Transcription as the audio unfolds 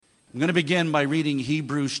I'm going to begin by reading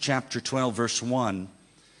Hebrews chapter 12, verse 1.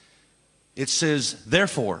 It says,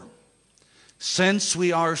 "Therefore, since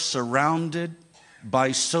we are surrounded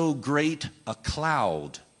by so great a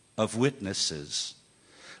cloud of witnesses,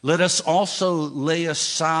 let us also lay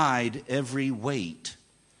aside every weight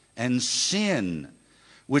and sin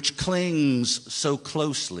which clings so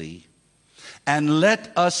closely, and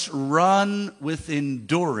let us run with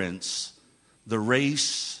endurance the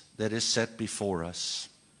race that is set before us."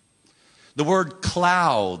 The word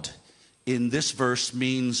cloud in this verse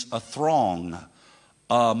means a throng,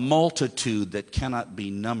 a multitude that cannot be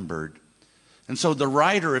numbered. And so the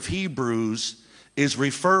writer of Hebrews is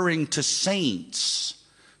referring to saints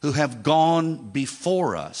who have gone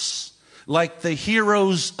before us, like the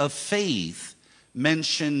heroes of faith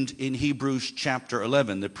mentioned in Hebrews chapter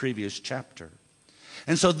 11, the previous chapter.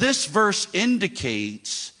 And so this verse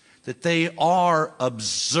indicates that they are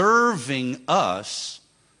observing us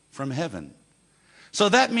from heaven. So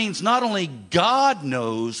that means not only God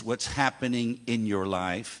knows what's happening in your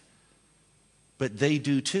life, but they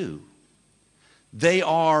do too. They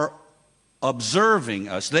are observing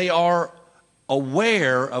us. They are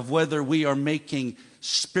aware of whether we are making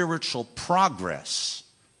spiritual progress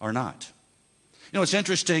or not. You know, it's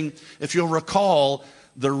interesting, if you'll recall,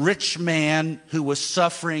 the rich man who was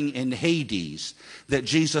suffering in Hades that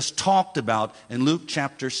Jesus talked about in Luke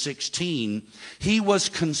chapter 16, he was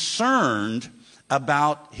concerned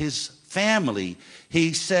about his family.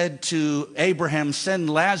 He said to Abraham, "Send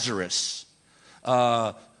Lazarus,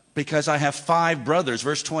 because I have 5 brothers."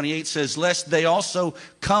 Verse 28 says, "Lest they also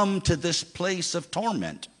come to this place of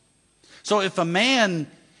torment." So if a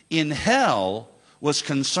man in hell was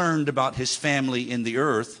concerned about his family in the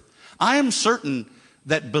earth, I am certain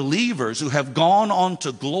that believers who have gone on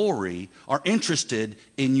to glory are interested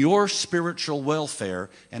in your spiritual welfare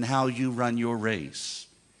and how you run your race.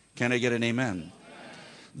 Can I get an amen?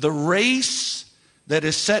 The race that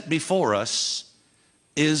is set before us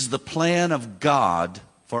is the plan of God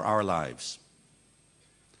for our lives.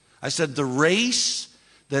 I said the race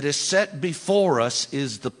that is set before us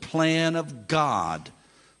is the plan of God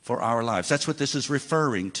for our lives. That's what this is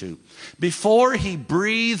referring to. Before he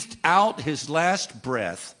breathed out his last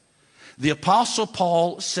breath, the Apostle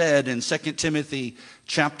Paul said in 2 Timothy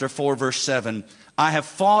chapter 4, verse 7, "I have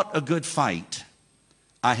fought a good fight.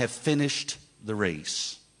 I have finished the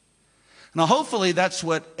race." Now, hopefully that's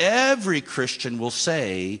what every Christian will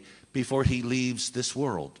say before he leaves this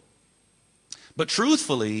world. But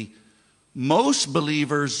truthfully, most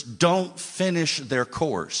believers don't finish their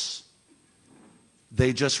course.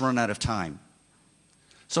 They just run out of time.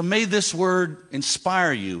 So may this word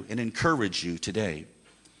inspire you and encourage you today.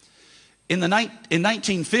 In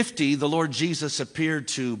 1950, the Lord Jesus appeared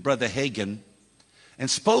to Brother Hagin and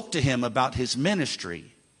spoke to him about his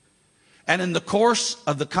ministry. And in the course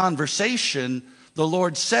of the conversation, the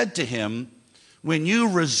Lord said to him, "When you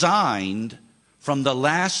resigned from the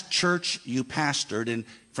last church you pastored," and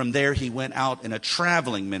from there he went out in a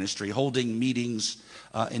traveling ministry, holding meetings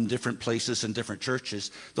in different places and different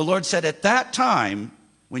churches. The Lord said, at that time,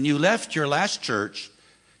 when you left your last church,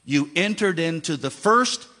 you entered into the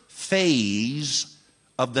first phase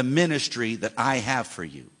of the ministry that I have for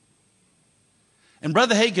you. And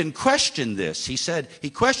Brother Hagin questioned this. He said he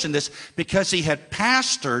questioned this because he had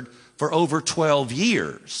pastored for over 12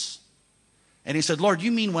 years. And he said, "Lord,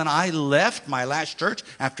 you mean when I left my last church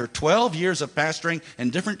after 12 years of pastoring in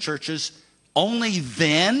different churches, only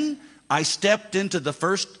then I stepped into the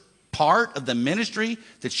first part of the ministry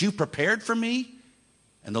that you prepared for me?"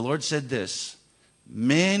 And the Lord said this,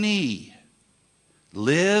 "Many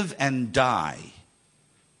live and die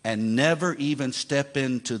and never even step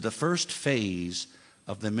into the first phase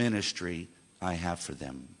of the ministry I have for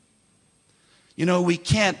them." You know, we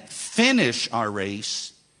can't finish our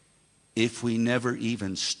race if we never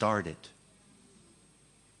even start it.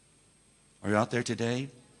 Are you out there today?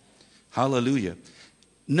 Hallelujah.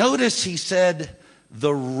 Notice he said,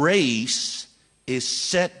 the race is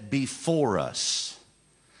set before us.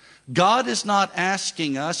 God is not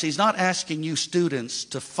asking us, he's not asking you students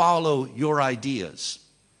to follow your ideas.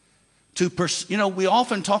 We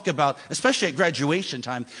often talk about, especially at graduation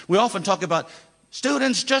time, we often talk about,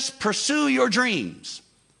 students, just pursue your dreams.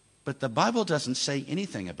 But the Bible doesn't say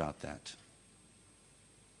anything about that.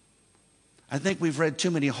 I think we've read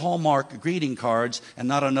too many Hallmark greeting cards and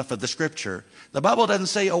not enough of the Scripture. The Bible doesn't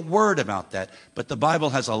say a word about that, but the Bible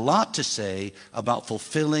has a lot to say about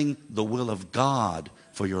fulfilling the will of God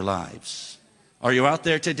for your lives. Are you out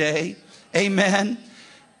there today? Amen.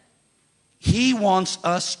 He wants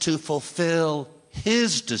us to fulfill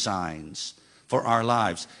His designs for our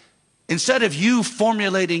lives. Instead of you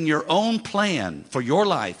formulating your own plan for your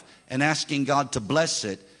life and asking God to bless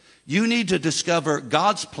it, you need to discover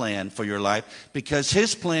God's plan for your life, because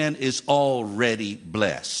his plan is already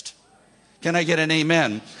blessed. Can I get an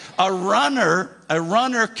amen? A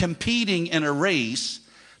runner competing in a race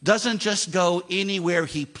doesn't just go anywhere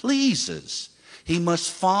he pleases. He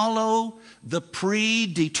must follow the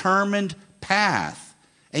predetermined path.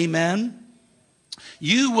 Amen?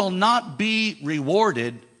 You will not be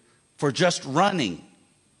rewarded for just running,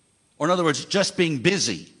 or in other words, just being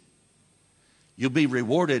busy. You'll be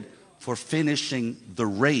rewarded for finishing the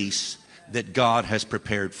race that God has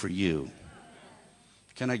prepared for you.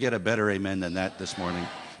 Can I get a better amen than that this morning?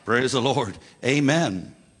 Praise the Lord.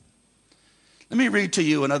 Amen. Let me read to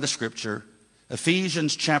you another scripture.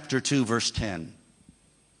 Ephesians chapter 2, verse 10.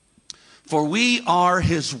 For we are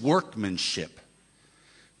his workmanship,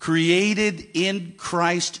 created in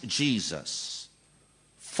Christ Jesus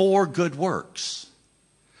for good works,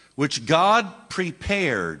 which God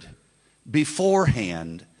prepared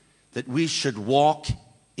beforehand that we should walk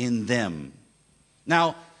in them.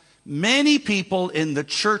 Now, many people in the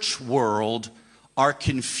church world are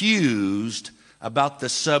confused about the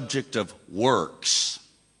subject of works.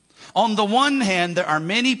 On the one hand, there are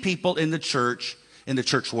many people in the church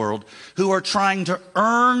world who are trying to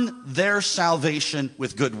earn their salvation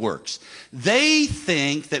with good works. They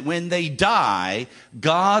think that when they die,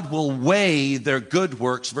 God will weigh their good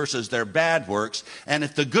works versus their bad works, and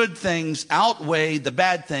if the good things outweigh the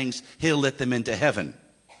bad things, he'll let them into heaven.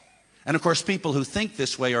 And of course, people who think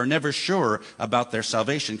this way are never sure about their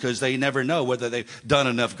salvation, because they never know whether they've done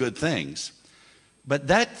enough good things. But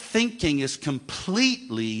that thinking is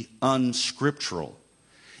completely unscriptural.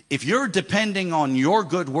 If you're depending on your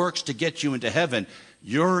good works to get you into heaven,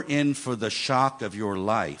 you're in for the shock of your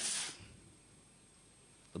life.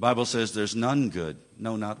 The Bible says there's none good,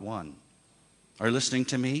 no, not one. Are you listening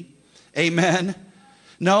to me? Amen.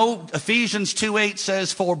 No, Ephesians 2:8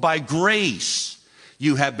 says, for by grace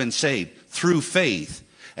you have been saved through faith.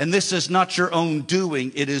 And this is not your own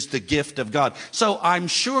doing, it is the gift of God. So I'm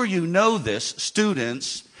sure you know this,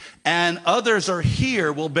 students, and others are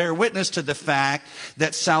here will bear witness to the fact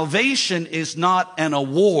that salvation is not an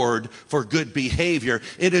award for good behavior.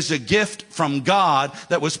 It is a gift from God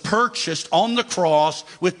that was purchased on the cross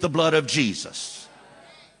with the blood of Jesus.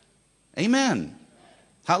 Amen.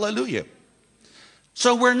 Hallelujah.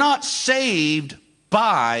 So we're not saved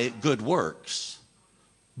by good works,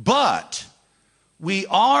 but we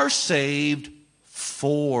are saved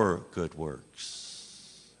for good works.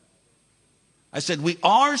 I said we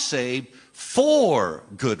are saved for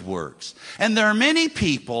good works. And there are many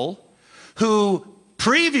people who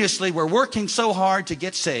previously were working so hard to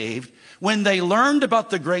get saved. When they learned about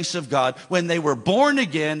the grace of God, when they were born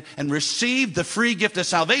again and received the free gift of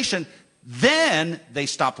salvation, then they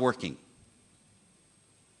stopped working.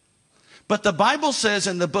 But the Bible says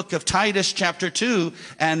in the book of Titus chapter 2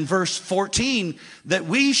 and verse 14 that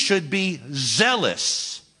we should be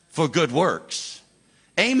zealous for good works.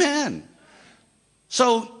 Amen.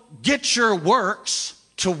 So get your works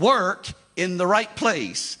to work in the right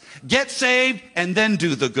place. Get saved and then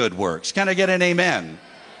do the good works. Can I get an amen?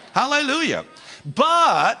 Hallelujah.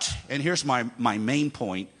 But, and here's my main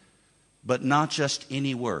point, but not just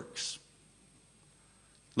any works.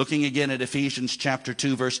 Looking again at Ephesians chapter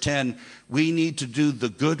 2, verse 10, we need to do the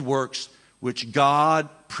good works which God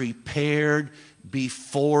prepared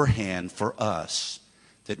beforehand for us,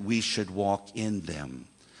 that we should walk in them.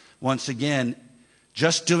 Once again,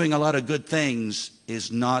 just doing a lot of good things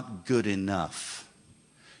is not good enough.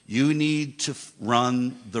 You need to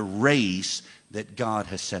run the race that God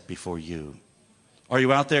has set before you. Are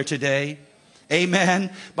you out there today? Amen.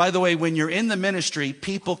 By the way, when you're in the ministry,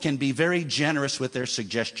 people can be very generous with their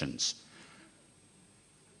suggestions.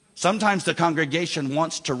 Sometimes the congregation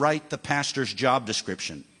wants to write the pastor's job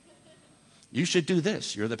description. You should do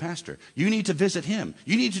this. You're the pastor. You need to visit him.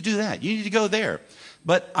 You need to do that. You need to go there.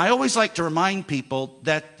 But I always like to remind people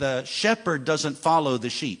that the shepherd doesn't follow the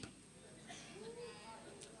sheep.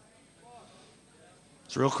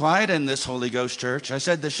 It's real quiet in this Holy Ghost church. I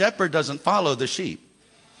said the shepherd doesn't follow the sheep.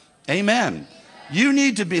 Amen. You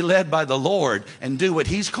need to be led by the Lord and do what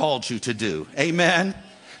he's called you to do. Amen.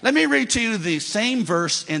 Let me read to you the same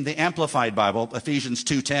verse in the Amplified Bible, Ephesians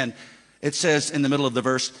 2:10. It says in the middle of the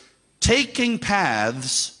verse, taking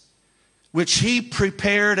paths which he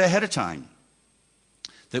prepared ahead of time,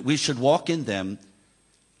 that we should walk in them,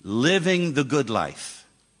 living the good life,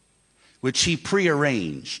 which he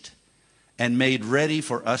prearranged and made ready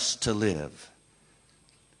for us to live.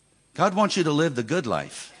 God wants you to live the good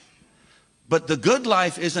life. But the good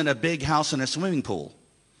life isn't a big house and a swimming pool.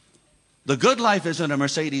 The good life isn't a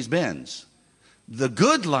Mercedes-Benz. The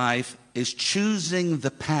good life is choosing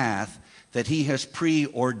the path that he has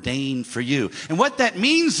preordained for you. And what that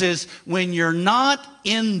means is when you're not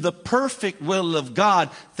in the perfect will of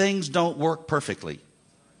God, things don't work perfectly.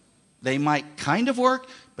 They might kind of work,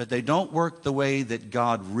 but they don't work the way that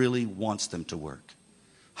God really wants them to work.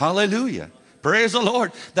 Hallelujah. Praise the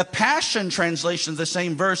Lord. The Passion translation of the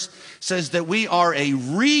same verse says that we are a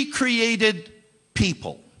recreated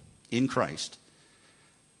people in Christ.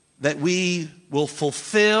 That we will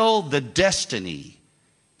fulfill the destiny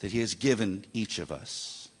that he has given each of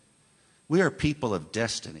us. We are people of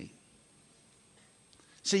destiny.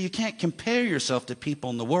 See, you can't compare yourself to people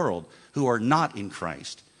in the world who are not in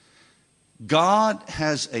Christ. God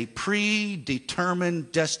has a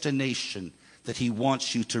predetermined destination that he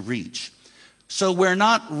wants you to reach. So we're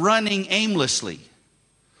not running aimlessly.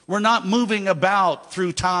 We're not moving about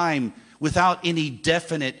through time without any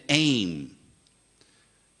definite aim.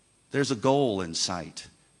 There's a goal in sight,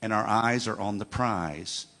 and our eyes are on the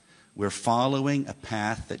prize. We're following a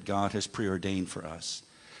path that God has preordained for us.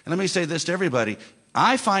 And let me say this to everybody.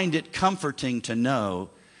 I find it comforting to know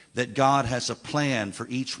that God has a plan for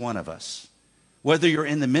each one of us. Whether you're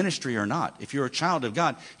in the ministry or not, if you're a child of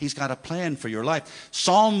God, he's got a plan for your life.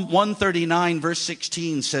 Psalm 139 verse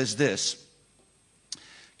 16 says this,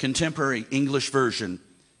 contemporary English version,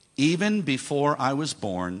 even before I was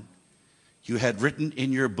born, you had written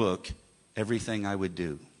in your book everything I would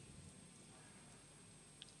do.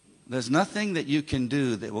 There's nothing that you can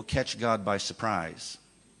do that will catch God by surprise,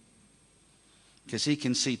 because he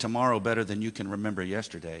can see tomorrow better than you can remember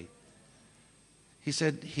yesterday. He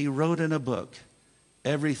said he wrote in a book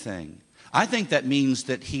everything. I think that means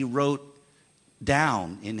that he wrote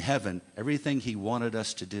down in heaven everything he wanted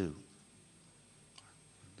us to do.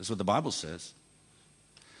 That's what the Bible says.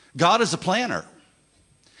 God is a planner.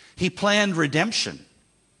 He planned redemption.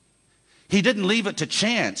 He didn't leave it to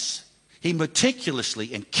chance. He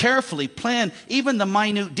meticulously and carefully planned even the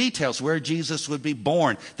minute details where Jesus would be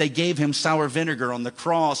born. They gave him sour vinegar on the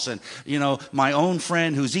cross, and, my own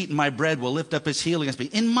friend who's eaten my bread will lift up his heel against me,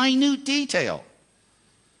 in minute detail.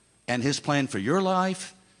 And his plan for your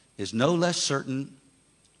life is no less certain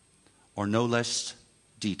or no less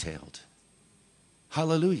detailed.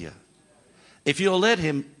 Hallelujah. If you'll let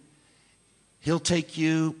him, he'll take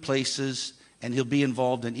you places, and he'll be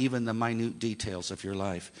involved in even the minute details of your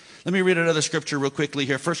life. Let me read another scripture real quickly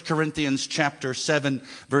here. 1 Corinthians chapter 7,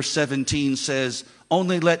 verse 17 says,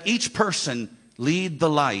 only let each person lead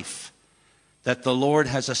the life that the Lord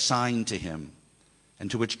has assigned to him and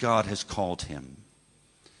to which God has called him.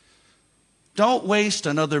 Don't waste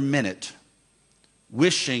another minute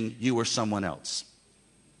wishing you were someone else.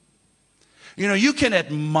 You can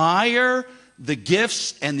admire the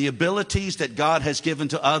gifts and the abilities that God has given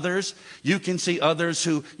to others. You can see others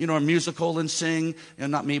who, are musical and sing.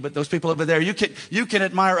 Not me, but those people over there. You can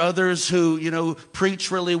admire others who,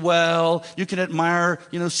 preach really well. You can admire,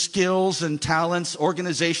 skills and talents,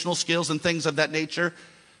 organizational skills and things of that nature.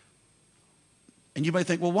 And you might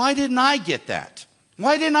think, well, why didn't I get that?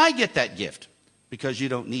 Why didn't I get that gift? Because you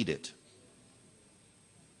don't need it.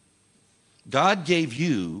 God gave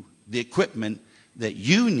you the equipment that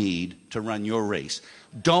you need to run your race.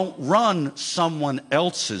 Don't run someone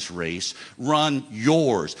else's race. Run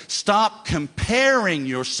yours. Stop comparing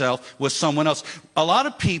yourself with someone else. A lot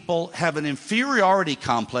of people have an inferiority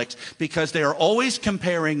complex because they are always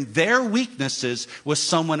comparing their weaknesses with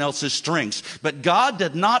someone else's strengths. But God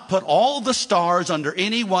did not put all the stars under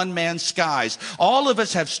any one man's skies. All of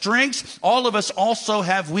us have strengths. All of us also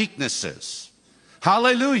have weaknesses.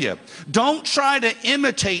 Hallelujah. Don't try to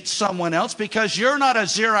imitate someone else, because you're not a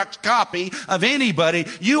Xerox copy of anybody.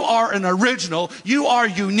 You are an original. You are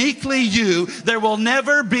uniquely you. There will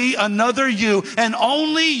never be another you, and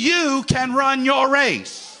only you can run your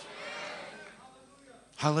race.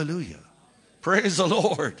 Hallelujah. Praise the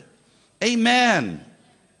Lord. Amen.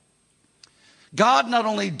 God not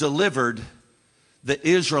only delivered the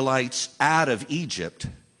Israelites out of Egypt,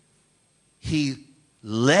 he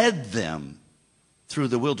led them through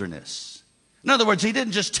the wilderness. In other words, he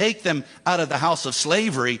didn't just take them out of the house of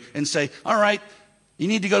slavery and say, all right, you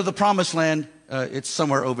need to go to the promised land. It's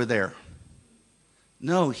somewhere over there.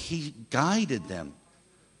 No, he guided them.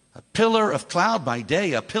 A pillar of cloud by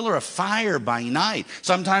day, a pillar of fire by night.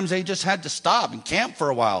 Sometimes they just had to stop and camp for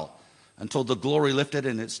a while until the glory lifted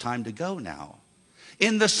and it's time to go now.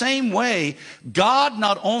 In the same way, God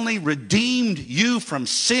not only redeemed you from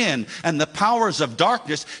sin and the powers of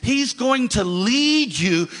darkness, he's going to lead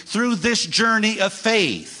you through this journey of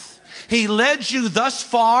faith. He led you thus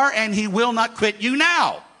far, and he will not quit you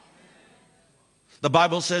now. The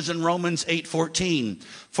Bible says in Romans 8:14,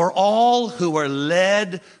 for all who are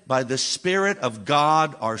led by the Spirit of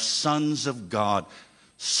God are sons of God.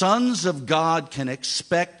 Sons of God can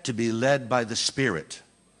expect to be led by the Spirit.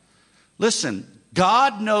 Listen,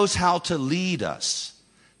 God knows how to lead us.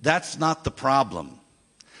 That's not the problem.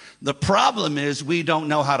 The problem is we don't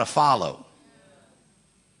know how to follow.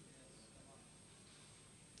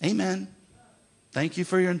 Amen. Thank you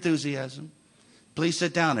for your enthusiasm. Please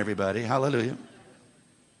sit down, everybody. Hallelujah.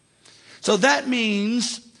 So that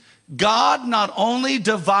means God not only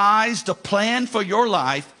devised a plan for your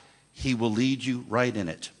life, He will lead you right in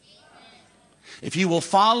it. If you will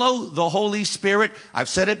follow the Holy Spirit, I've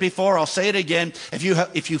said it before, I'll say it again.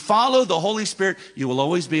 If you follow the Holy Spirit, you will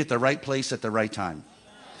always be at the right place at the right time.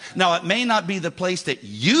 Now, it may not be the place that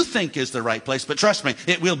you think is the right place, but trust me,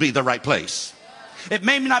 it will be the right place. It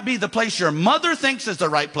may not be the place your mother thinks is the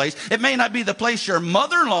right place. It may not be the place your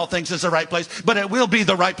mother-in-law thinks is the right place, but it will be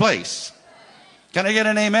the right place. Can I get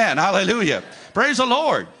an amen? Hallelujah. Praise the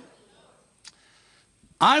Lord.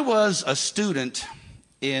 I was a student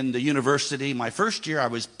in the university. My first year, I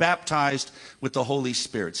was baptized with the Holy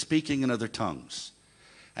Spirit, speaking in other tongues.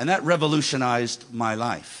 And that revolutionized my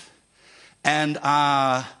life. And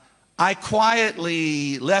I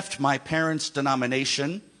quietly left my parents'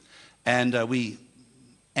 denomination, and we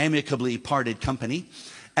amicably parted company.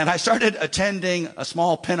 And I started attending a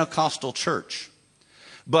small Pentecostal church.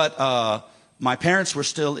 But my parents were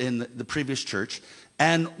still in the previous church.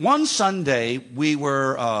 And one Sunday, we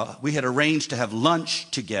had arranged to have lunch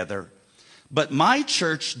together. But my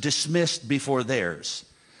church dismissed before theirs.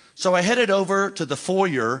 So I headed over to the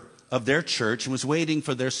foyer of their church and was waiting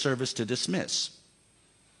for their service to dismiss.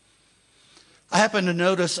 I happened to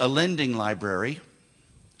notice a lending library.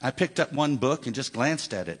 I picked up one book and just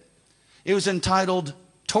glanced at it. It was entitled,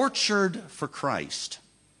 Tortured for Christ.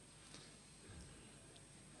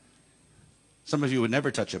 Some of you would never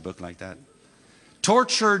touch a book like that.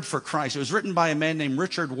 Tortured for Christ. It was written by a man named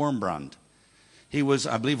Richard Wurmbrand. He was,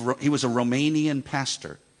 I believe, he was a Romanian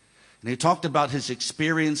pastor. And he talked about his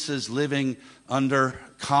experiences living under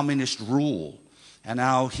communist rule and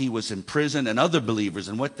how he was in prison and other believers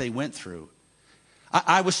and what they went through.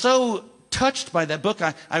 I was so touched by that book,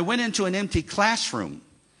 I went into an empty classroom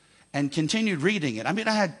and continued reading it. I mean,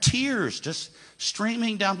 I had tears just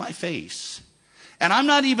streaming down my face. And I'm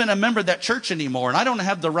not even a member of that church anymore, and I don't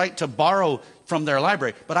have the right to borrow from their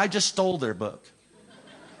library, but I just stole their book.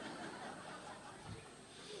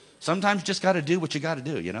 Sometimes you just got to do what you got to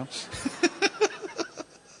do, you know.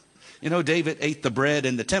 You know, David ate the bread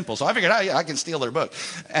in the temple, so I figured I can steal their book.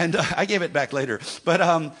 And I gave it back later. But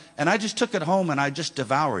and I just took it home and I just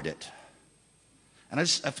devoured it. And I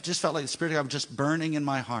just felt like the Spirit of God was just burning in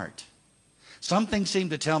my heart. Something seemed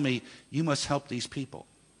to tell me, you must help these people.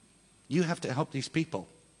 You have to help these people.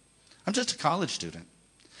 I'm just a college student.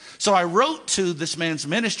 So I wrote to this man's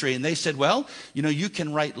ministry, and they said, well, you know, you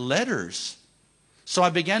can write letters. So I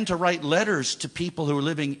began to write letters to people who were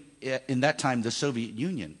living in that time, the Soviet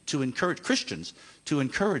Union, to encourage Christians, to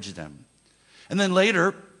encourage them. And then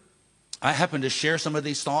later, I happened to share some of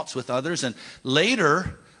these thoughts with others. And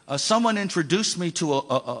later, someone introduced me to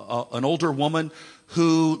an older woman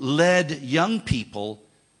who led young people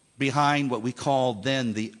behind what we called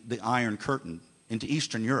then the Iron Curtain into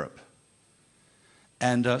Eastern Europe.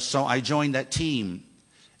 And so I joined that team,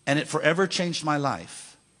 and it forever changed my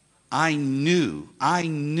life. I knew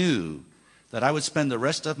that I would spend the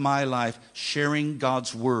rest of my life sharing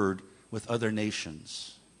God's word with other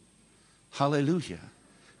nations. Hallelujah.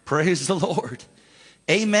 Praise the Lord.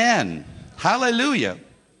 Amen. Hallelujah.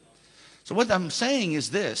 So what I'm saying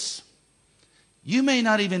is this. You may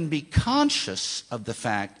not even be conscious of the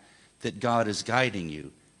fact that God is guiding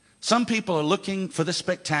you. Some people are looking for the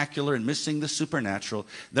spectacular and missing the supernatural.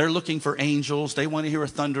 They're looking for angels. They want to hear a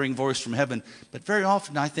thundering voice from heaven. But very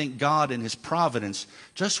often I think God in His providence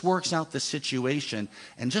just works out the situation,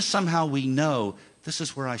 and just somehow we know this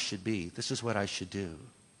is where I should be. This is what I should do.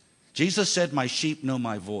 Jesus said, my sheep know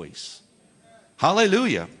my voice.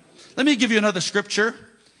 Hallelujah. Let me give you another scripture.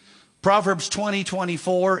 Proverbs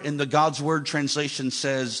 20:24 in the God's Word translation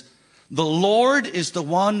says, the Lord is the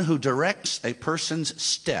one who directs a person's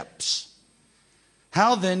steps.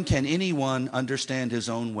 How then can anyone understand his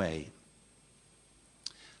own way?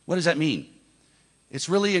 What does that mean? It's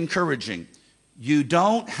really encouraging. You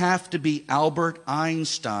don't have to be Albert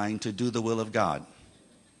Einstein to do the will of God.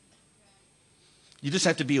 You just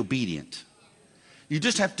have to be obedient. You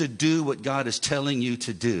just have to do what God is telling you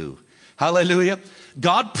to do. Hallelujah.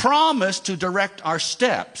 God promised to direct our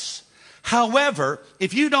steps. However,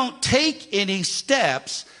 if you don't take any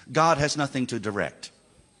steps, God has nothing to direct.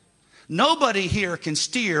 Nobody here can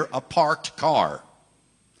steer a parked car.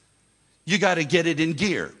 You got to get it in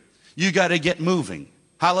gear. You got to get moving.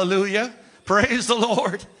 Hallelujah. Praise the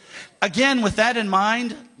Lord. Again, with that in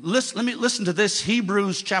mind, let me listen to this.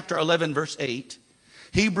 Hebrews chapter 11, verse 8.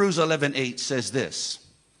 Hebrews 11:8 says this.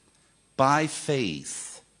 By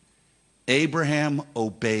faith, Abraham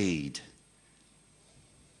obeyed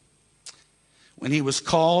when he was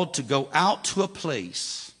called to go out to a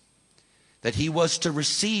place that he was to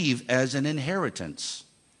receive as an inheritance.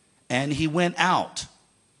 And he went out,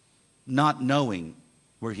 not knowing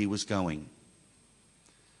where he was going.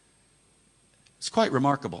 It's quite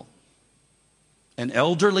remarkable. An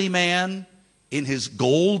elderly man in his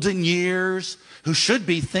golden years who should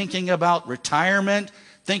be thinking about retirement,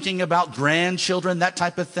 thinking about grandchildren, that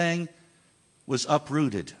type of thing, was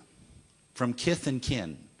uprooted from kith and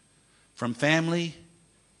kin, from family,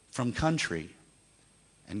 from country.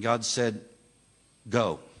 And God said,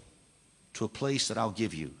 go to a place that I'll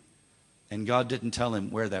give you. And God didn't tell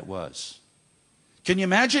him where that was. Can you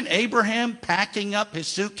imagine Abraham packing up his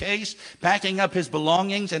suitcase, packing up his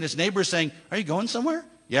belongings, and his neighbor saying, are you going somewhere?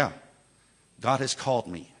 Yeah, God has called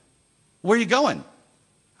me. Where are you going?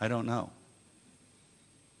 I don't know.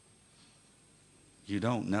 You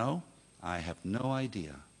don't know? I have no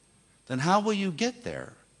idea. Then how will you get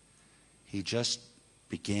there? He just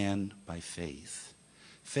began by faith.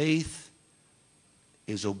 Faith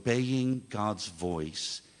is obeying God's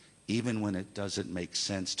voice even when it doesn't make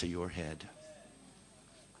sense to your head.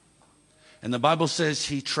 And the Bible says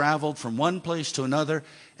he traveled from one place to another,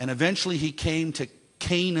 and eventually he came to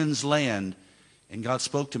Canaan's land, and God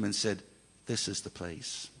spoke to him and said, this is the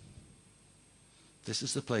place. This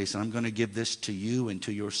is the place, and I'm going to give this to you and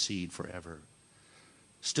to your seed forever.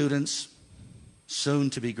 Students, soon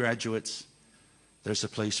to be graduates, there's a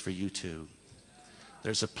place for you too.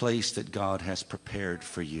 There's a place that God has prepared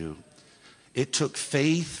for you. It took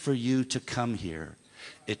faith for you to come here.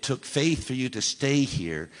 It took faith for you to stay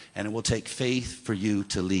here, and it will take faith for you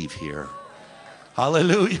to leave here.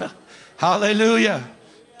 Hallelujah. Hallelujah.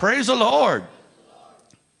 Praise the Lord.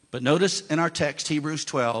 But notice in our text, Hebrews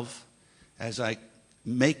 12, as I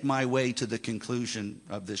make my way to the conclusion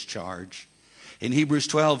of this charge. In Hebrews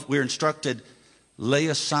 12, we're instructed, lay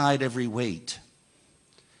aside every weight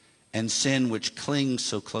and sin which clings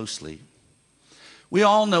so closely. We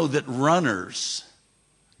all know that runners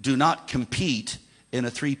do not compete in a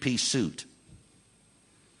three-piece suit.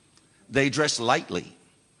 They dress lightly.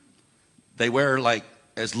 They wear like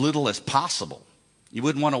as little as possible. You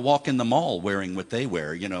wouldn't want to walk in the mall wearing what they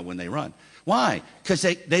wear, when they run. Why? Because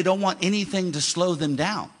they don't want anything to slow them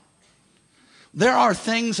down. There are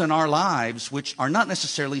things in our lives which are not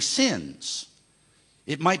necessarily sins.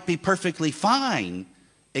 It might be perfectly fine,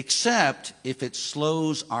 except if it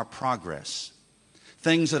slows our progress.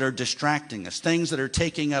 Things that are distracting us, things that are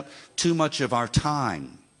taking up too much of our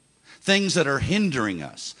time, things that are hindering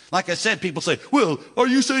us. Like I said, people say, well, are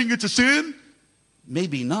you saying it's a sin?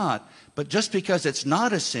 Maybe not, but just because it's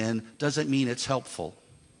not a sin doesn't mean it's helpful.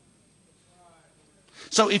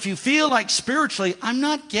 So if you feel like spiritually, I'm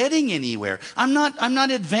not getting anywhere, I'm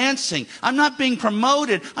not advancing, I'm not being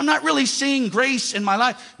promoted, I'm not really seeing grace in my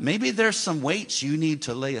life, maybe there's some weights you need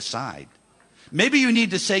to lay aside. Maybe you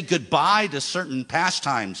need to say goodbye to certain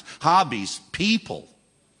pastimes, hobbies, people.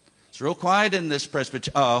 It's real quiet in this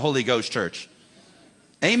Holy Ghost church.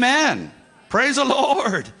 Amen. Praise the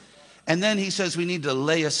Lord. And then he says we need to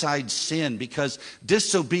lay aside sin because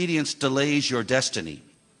disobedience delays your destiny.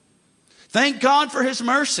 Thank God for his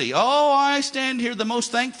mercy. Oh, I stand here the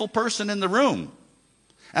most thankful person in the room.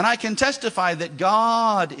 And I can testify that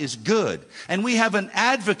God is good. And we have an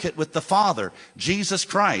advocate with the Father, Jesus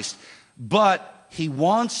Christ. But he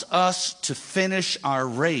wants us to finish our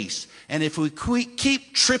race. And if we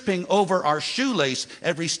keep tripping over our shoelace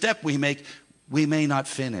every step we make, we may not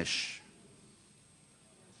finish.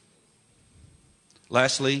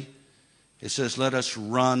 Lastly, it says, let us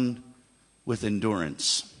run with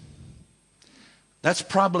endurance. That's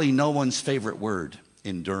probably no one's favorite word,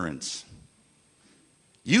 endurance.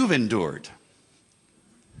 You've endured.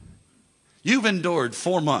 You've endured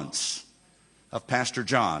 4 months of Pastor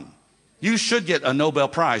John. You should get a Nobel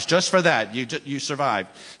Prize just for that. You survived.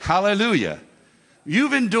 Hallelujah.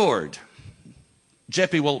 You've endured.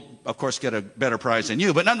 Jeppy will, of course, get a better prize than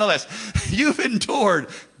you, but nonetheless, you've endured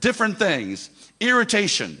different things.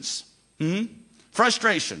 Irritations,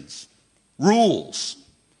 frustrations, rules,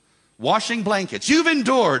 washing blankets. You've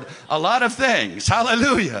endured a lot of things.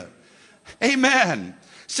 Hallelujah. Amen.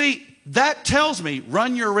 See, that tells me,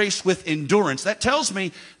 run your race with endurance. That tells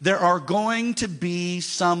me there are going to be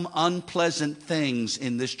some unpleasant things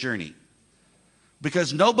in this journey.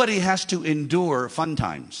 Because nobody has to endure fun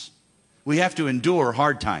times. We have to endure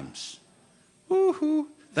hard times. Woo-hoo.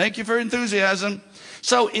 Thank you for enthusiasm.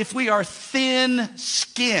 So if we are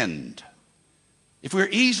thin-skinned, if we're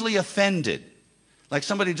easily offended, like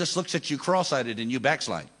somebody just looks at you cross-eyed and you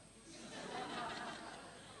backslide.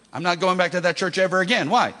 I'm not going back to that church ever again.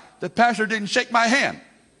 Why? The pastor didn't shake my hand.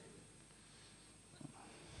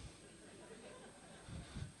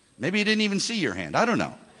 Maybe he didn't even see your hand. I don't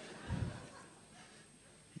know.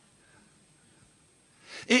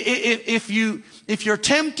 If you're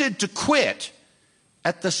tempted to quit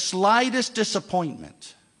at the slightest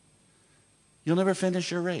disappointment, you'll never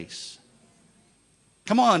finish your race.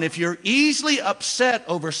 Come on, if you're easily upset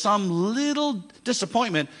over some little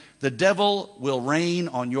disappointment, the devil will rain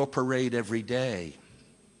on your parade every day.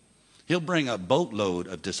 He'll bring a boatload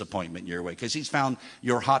of disappointment your way because he's found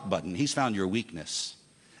your hot button. He's found your weakness.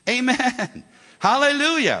 Amen.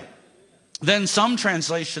 Hallelujah. Then some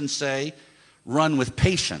translations say, run with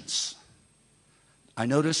patience. I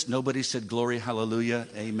noticed nobody said glory, hallelujah,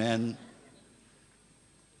 amen.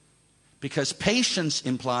 Because patience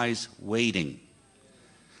implies waiting.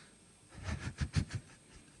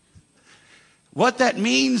 What that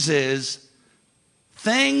means is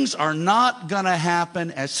things are not going to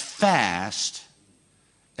happen as fast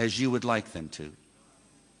as you would like them to.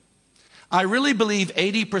 I really believe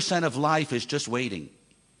 80% of life is just waiting.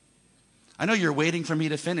 I know you're waiting for me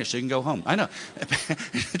to finish so you can go home. I know.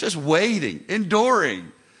 Just waiting, enduring,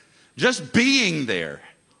 just being there.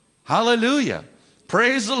 Hallelujah.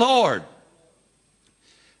 Praise the Lord.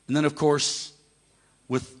 And then, of course,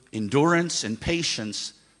 with endurance and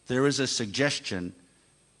patience, there is a suggestion,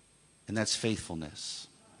 and that's faithfulness.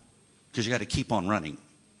 Because you got to keep on running.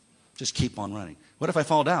 Just keep on running. What if I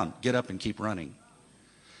fall down? Get up and keep running.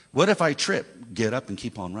 What if I trip? Get up and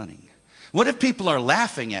keep on running. What if people are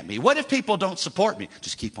laughing at me? What if people don't support me?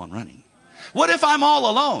 Just keep on running. What if I'm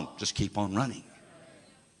all alone? Just keep on running.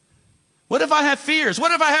 What if I have fears?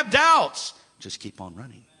 What if I have doubts? Just keep on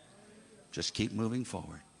running. Just keep moving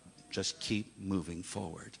forward. Just keep moving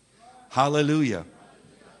forward. Hallelujah.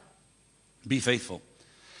 Be faithful.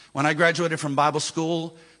 When I graduated from Bible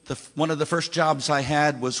school, one of the first jobs I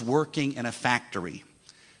had was working in a factory.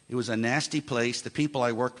 It was a nasty place. The people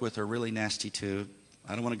I worked with are really nasty too.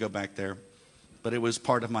 I don't want to go back there, but it was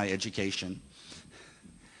part of my education.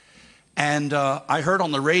 And I heard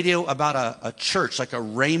on the radio about a church, like a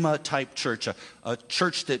Rhema type church, a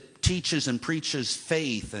church that teaches and preaches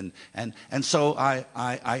faith. And so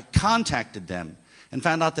I contacted them and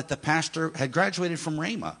found out that the pastor had graduated from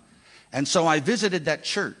Rhema. And so I visited that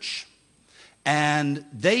church. And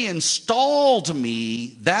they installed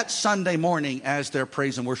me that Sunday morning as their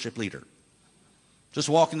praise and worship leader. Just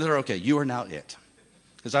walking there, okay, you are now it.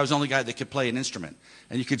 Because I was the only guy that could play an instrument.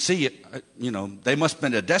 And you could see it, they must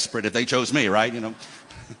have been desperate if they chose me, right?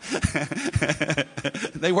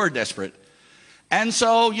 They were desperate. And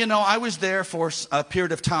so, I was there for a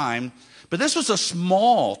period of time. But this was a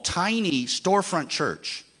small, tiny storefront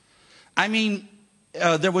church. I mean,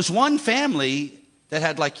 there was one family that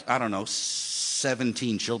had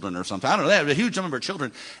 17 children or something. I don't know. They had a huge number of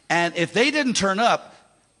children. And if they didn't turn up,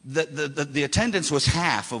 the attendance was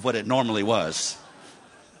half of what it normally was.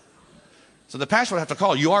 So the pastor would have to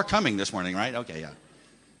call, you are coming this morning, right? Okay, yeah.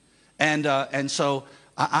 And so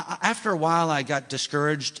after a while, I got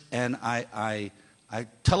discouraged, and I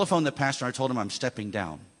telephoned the pastor, and I told him I'm stepping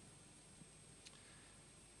down.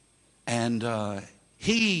 And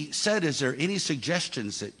he said, is there any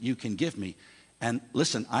suggestions that you can give me? And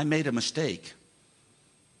listen, I made a mistake.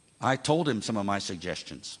 I told him some of my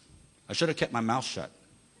suggestions. I should have kept my mouth shut.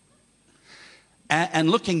 And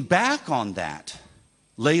looking back on that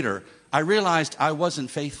later, I realized I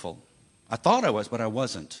wasn't faithful. I thought I was, but I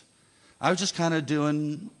wasn't. I was just kind of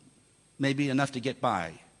doing maybe enough to get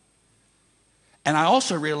by. And I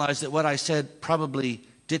also realized that what I said probably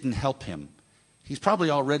didn't help him. He's probably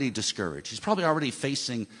already discouraged. He's probably already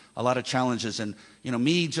facing a lot of challenges. And,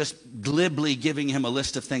 me just glibly giving him a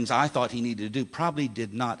list of things I thought he needed to do probably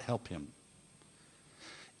did not help him.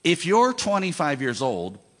 If you're 25 years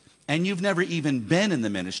old and you've never even been in the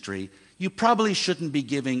ministry, you probably shouldn't be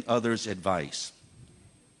giving others advice.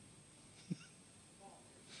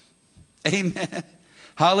 Amen.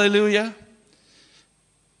 Hallelujah.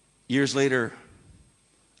 Years later,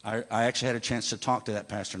 I actually had a chance to talk to that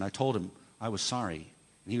pastor, and I told him I was sorry.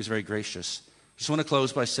 And he was very gracious. Just want to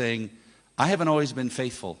close by saying, I haven't always been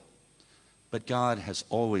faithful, but God has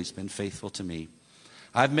always been faithful to me.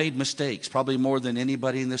 I've made mistakes, probably more than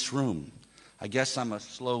anybody in this room. I guess I'm a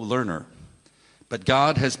slow learner. But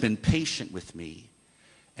God has been patient with me,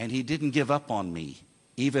 and he didn't give up on me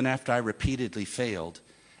even after I repeatedly failed.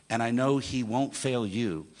 And I know he won't fail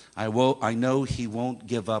you. I know he won't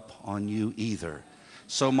give up on you either.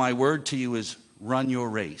 So my word to you is run your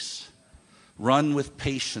race. Run with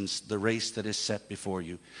patience the race that is set before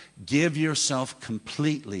you. Give yourself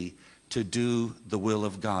completely to do the will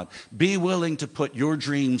of God. Be willing to put your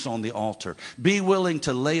dreams on the altar. Be willing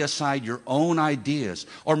to lay aside your own ideas,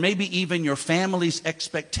 or maybe even your family's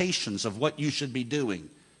expectations of what you should be doing,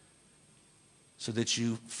 so that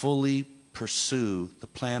you fully pursue the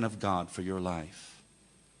plan of God for your life.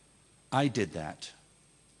 I did that,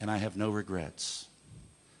 and I have no regrets.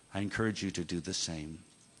 I encourage you to do the same.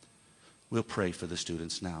 We'll pray for the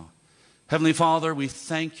students now. Heavenly Father, we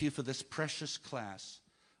thank you for this precious class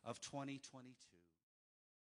of 2022.